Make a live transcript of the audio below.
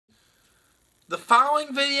The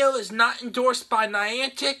following video is not endorsed by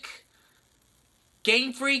Niantic,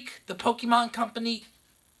 Game Freak, the Pokemon Company,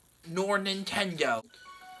 nor Nintendo.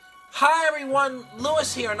 Hi everyone,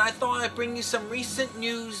 Lewis here, and I thought I'd bring you some recent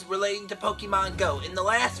news relating to Pokemon GO. In the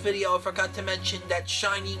last video, I forgot to mention that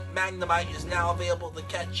Shiny Magnemite is now available to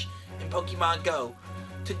catch in Pokemon GO.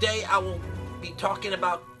 Today I will be talking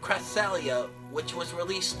about Cresselia, which was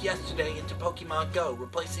released yesterday into Pokemon GO,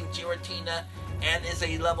 replacing Giratina and is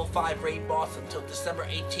a level 5 raid boss until December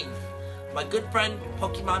 18th. My good friend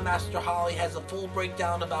PkmnMasterHolly has a full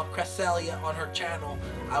breakdown about Cresselia on her channel.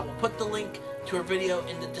 I will put the link to her video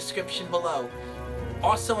in the description below.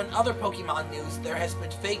 Also, in other Pokemon news, there has been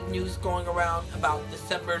fake news going around about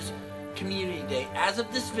December's Community Day. As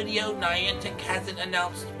of this video, Niantic hasn't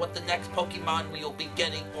announced what the next Pokemon we will be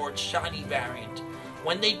getting or its shiny variant.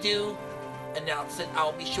 When they do announce it,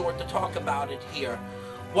 I'll be sure to talk about it here.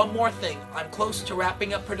 One more thing, I'm close to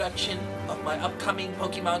wrapping up production of my upcoming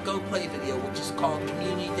Pokemon GO play video, which is called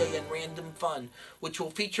Community Day and Random Fun, which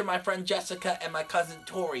will feature my friend Jessica and my cousin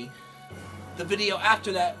Tori. The video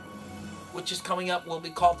after that, which is coming up, will be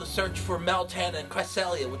called The Search for Meltan and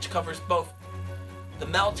Cresselia, which covers both the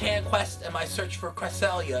Meltan quest and my search for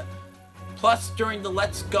Cresselia. Plus, during the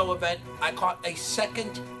Let's Go event, I caught a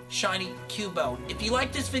second shiny Cubone. If you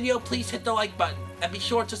like this video, please hit the like button, and be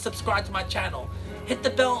sure to subscribe to my channel. Hit the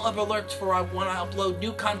bell of alerts for when I upload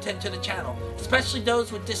new content to the channel, especially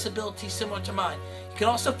those with disabilities similar to mine. You can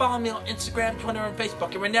also follow me on Instagram, Twitter, and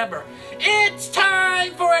Facebook. And remember, it's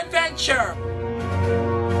time for adventure!